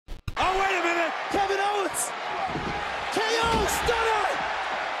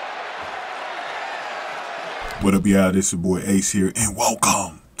What up, y'all? This is your boy Ace here, and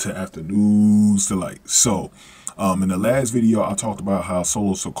welcome to After News Delight. So, in the last video, I talked about how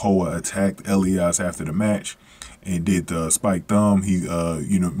Solo Sikoa attacked Elias after the match and did the spike thumb. He,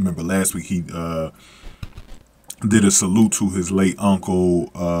 remember last week he did a salute to his late uncle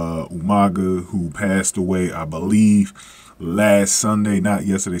Umaga, who passed away, I believe, last Sunday, not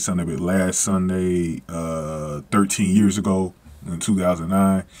yesterday Sunday, but last Sunday, 13 years ago in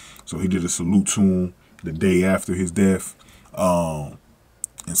 2009. So he did a salute to him the day after his death, and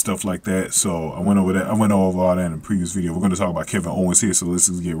stuff like that. So I went over that. I went over all that in the previous video. We're going to talk about Kevin Owens here, so let's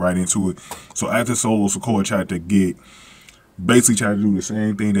just get right into it. So after Solo Sikoa basically tried to do the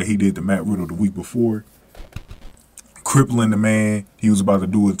same thing that he did to Matt Riddle the week before, crippling the man. He was about to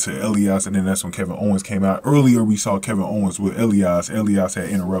do it to Elias, and then that's when Kevin Owens came out. Earlier, we saw Kevin Owens with Elias. Elias had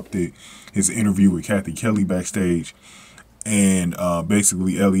interrupted his interview with Kathy Kelly backstage. And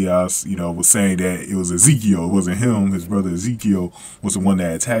basically Elias, was saying that it was Ezekiel. It wasn't him. His brother Ezekiel was the one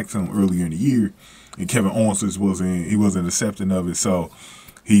that attacked him earlier in the year. And Kevin Owens wasn't accepting of it. So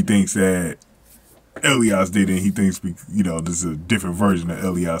he thinks that Elias did it. He thinks, this is a different version of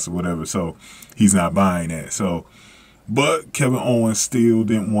Elias or whatever. So he's not buying that. So, but Kevin Owens still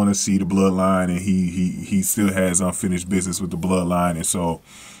didn't want to see the bloodline, and he still has unfinished business with the bloodline. And so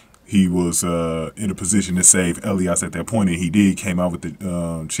he was in a position to save Elias at that point, and he did. Came out with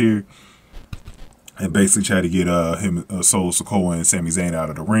the chair and basically tried to get Solo Sikoa and Sami Zayn out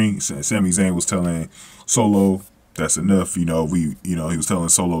of the ring. Sami Zayn was telling Solo, "That's enough." He was telling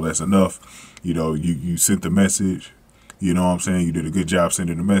Solo, "That's enough. You sent the message. You know what I'm saying? You did a good job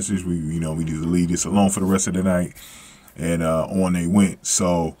sending the message. We need to leave this alone for the rest of the night." And on they went.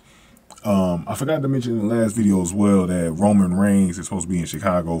 So I forgot to mention in the last video as well that Roman Reigns is supposed to be in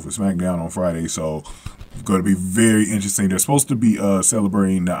Chicago for SmackDown on Friday, so it's going to be very interesting. They're supposed to be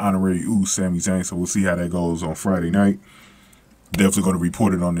celebrating the honorary Sami Zayn, so we'll see how that goes on Friday night. Definitely going to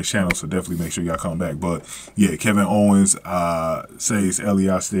report it on this channel, so definitely make sure y'all come back. But yeah, Kevin Owens says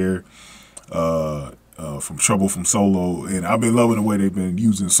Elias there from trouble from Solo, and I've been loving the way they've been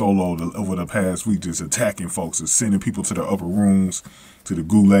using Solo over the past week, just attacking folks and sending people to the upper rooms, to the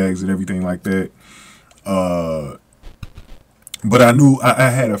gulags and everything like that. But I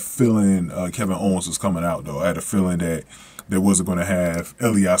had a feeling Kevin Owens was coming out, though. I had a feeling that they wasn't going to have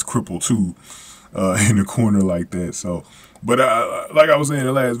Elias crippled too in the corner like that. So, but like I was saying in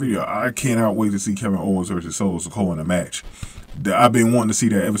the last video, I cannot wait to see Kevin Owens versus Solo Sikoa in a match. I've been wanting to see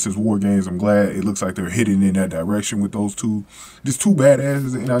that ever since War Games. I'm glad it looks like they're heading in that direction with those two. Just two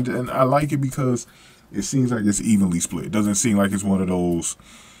badasses, and I like it because it seems like it's evenly split. It doesn't seem like it's one of those,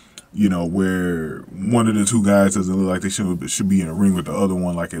 where one of the two guys doesn't look like they should be in a ring with the other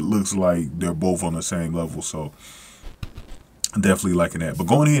one. Like, it looks like they're both on the same level. So definitely liking that. But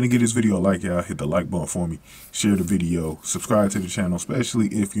go ahead and give this video a like, y'all. Hit the like button for me. Share the video. Subscribe to the channel, especially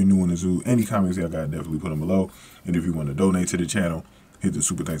if you're new in the zoo. Any comments y'all got, definitely put them below. And if you want to donate to the channel, hit the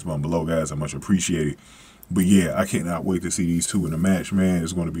super thanks button below, guys. I much appreciate it. But yeah, I cannot wait to see these two in a match, man.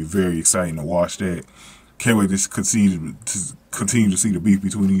 It's going to be very exciting to watch that. Can't wait to continue to see the beef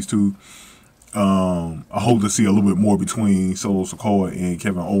between these two. I hope to see a little bit more between Solo Sikoa and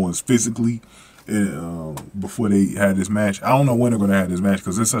Kevin Owens physically before they had this match. I don't know when they're going to have this match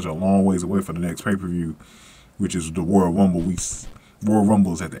because it's such a long ways away for the next pay-per-view, which is the Royal Rumble. Royal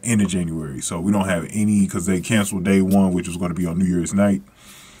Rumble is at the end of January, so we don't have any because they canceled day one, which was going to be on New Year's night.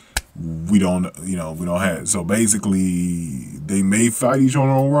 We don't have. So basically, they may fight each other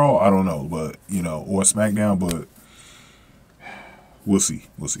on Raw. I don't know, but or SmackDown, but we'll see.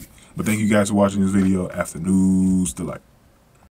 But thank you guys for watching this video. After News Delight.